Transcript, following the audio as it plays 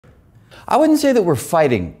I wouldn't say that we're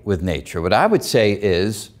fighting with nature. What I would say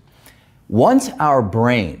is, once our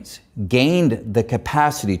brains gained the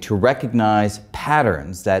capacity to recognize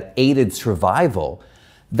patterns that aided survival,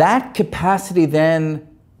 that capacity then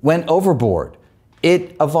went overboard.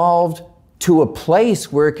 It evolved to a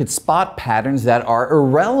place where it could spot patterns that are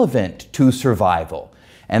irrelevant to survival.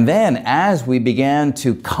 And then as we began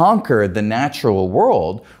to conquer the natural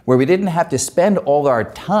world, where we didn't have to spend all our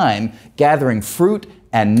time gathering fruit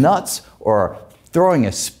and nuts or throwing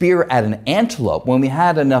a spear at an antelope, when we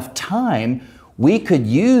had enough time, we could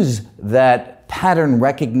use that pattern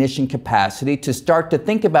recognition capacity to start to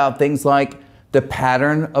think about things like the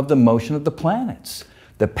pattern of the motion of the planets,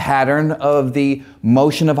 the pattern of the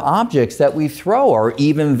motion of objects that we throw, or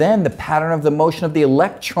even then the pattern of the motion of the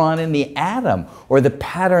electron in the atom, or the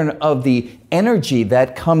pattern of the energy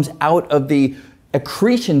that comes out of the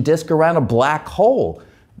accretion disk around a black hole.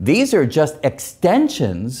 These are just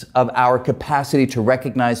extensions of our capacity to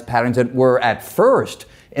recognize patterns that were at first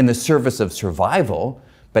in the service of survival,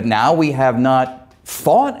 but now we have not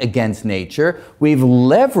fought against nature, we've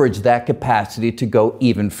leveraged that capacity to go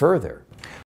even further.